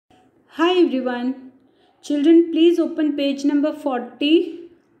Hi everyone. Children, please open page number 40,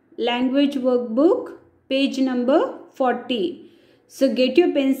 language workbook, page number 40. So get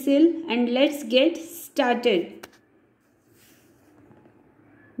your pencil and let's get started.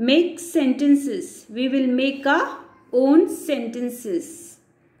 Make sentences. We will make our own sentences.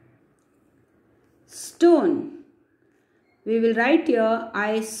 Stone. We will write here,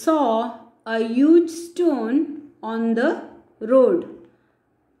 I saw a huge stone on the road.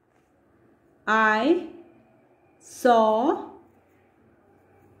 I saw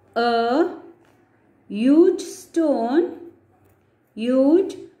a huge stone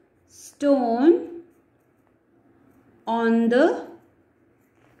on the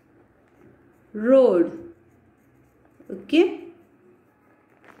road. Okay.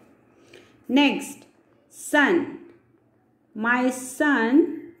 Next, sun. My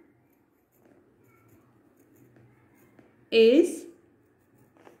son is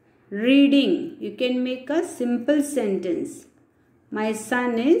reading. You can make a simple sentence. My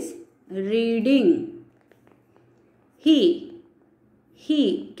son is reading. He,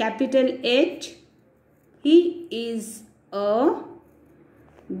 capital H, he is a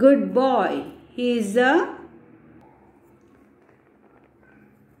good boy. He is a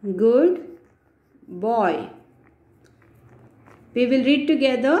good boy. We will read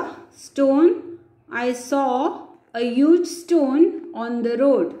together. Stone. I saw a huge stone on the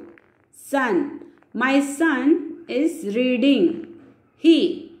road. Son. My son is reading.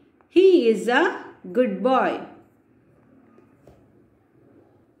 He is a good boy.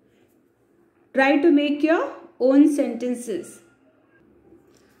 Try to make your own sentences.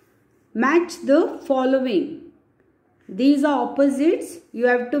 Match the following. These are opposites. You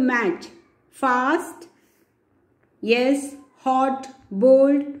have to match. Fast, yes, hot,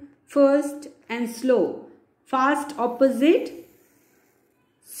 bold, first and slow. Fast opposite,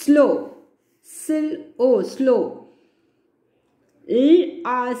 slow. Slow.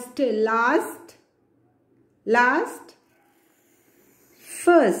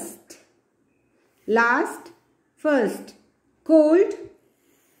 Last, first. Cold,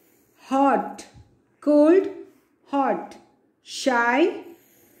 hot. Shy,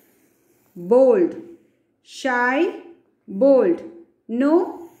 bold.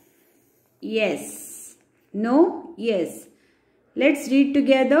 No, yes. Let's read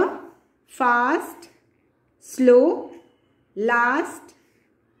together. Fast, slow, last,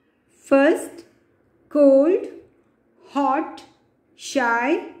 first, cold, hot,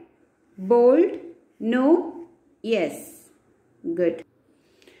 shy, bold, no, yes. Good.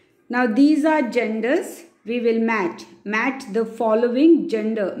 Now these are genders. We will match. Match the following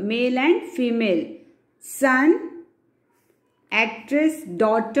gender, male and female. Son, actress,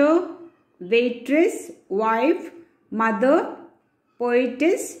 daughter, waitress, wife, mother,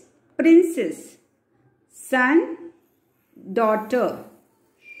 poetess, princess. Son, daughter.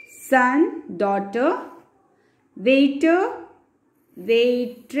 Waiter,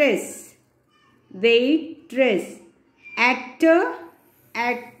 waitress. Actor,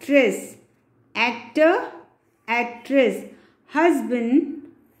 actress. Husband,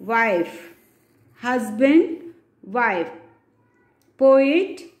 wife.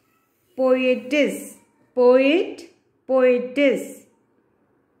 Poet, poetess.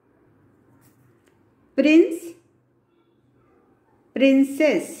 Prince,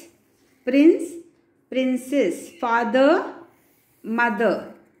 princess. Father,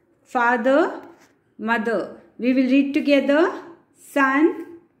 mother. We will read together.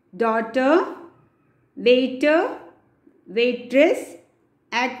 Son, daughter, waiter, waitress,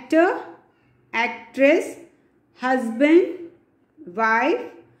 actor, actress, husband, wife,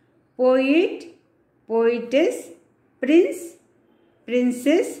 poet, poetess, prince,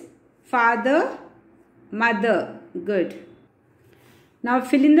 princess, father, mother. Good. Now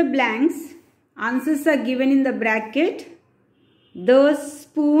fill in the blanks. Answers are given in the bracket. The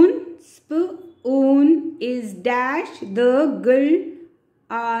spoon is dash the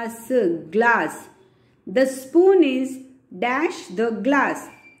glass. The spoon is dash the glass.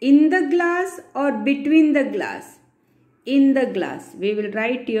 In the glass or between the glass? In the glass. We will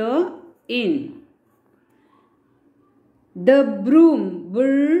write here in. The broom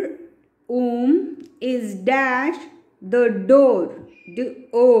is dash the door.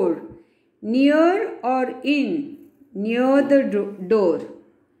 Near or in? Near the door.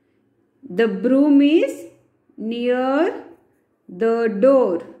 The broom is near the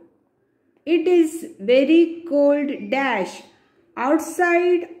door. It is very cold dash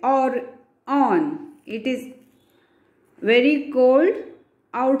outside or on? It is very cold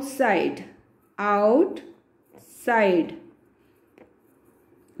outside.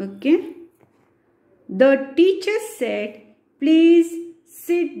 Okay. The teacher said, please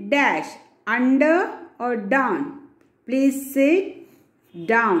sit dash under or down. Please sit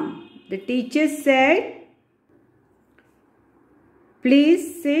down. The teacher said,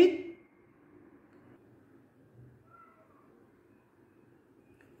 please sit.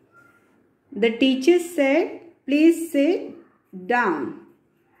 The teacher said, please sit down.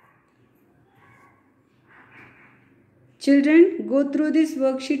 Children, go through this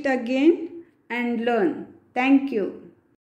worksheet again and learn. Thank you.